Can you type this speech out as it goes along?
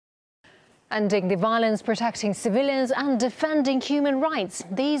Ending the violence, protecting civilians and defending human rights.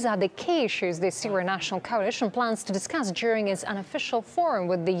 These are the key issues the Syria National Coalition plans to discuss during its unofficial forum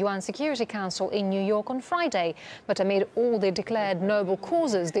with the UN Security Council in New York on Friday. But amid all the declared noble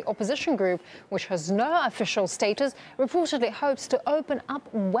causes, the opposition group, which has no official status, reportedly hopes to open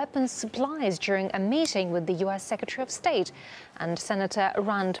up weapons supplies during a meeting with the US Secretary of State. And Senator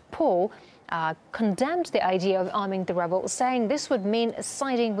Rand Paul condemned the idea of arming the rebels, saying this would mean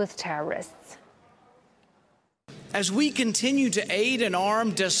siding with terrorists. As we continue to aid and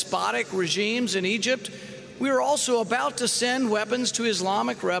arm despotic regimes in Egypt, we are also about to send weapons to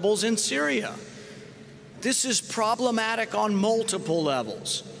Islamic rebels in Syria. This is problematic on multiple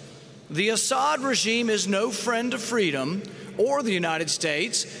levels. The Assad regime is no friend of freedom or the United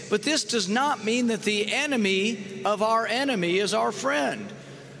States, but this does not mean that the enemy of our enemy is our friend.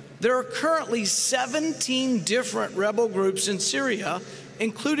 There are currently 17 different rebel groups in Syria,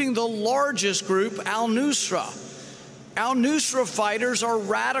 including the largest group, al-Nusra. Al-Nusra fighters are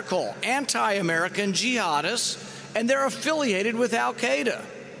radical, anti-American jihadists, and they're affiliated with al-Qaida.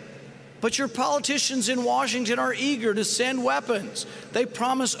 But your politicians in Washington are eager to send weapons. They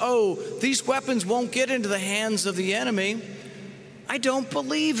promise, oh, these weapons won't get into the hands of the enemy. I don't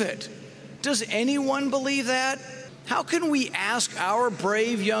believe it. Does anyone believe that? How can we ask our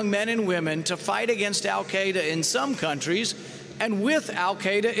brave young men and women to fight against al-Qaida in some countries and with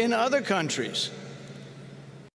al-Qaida in other countries?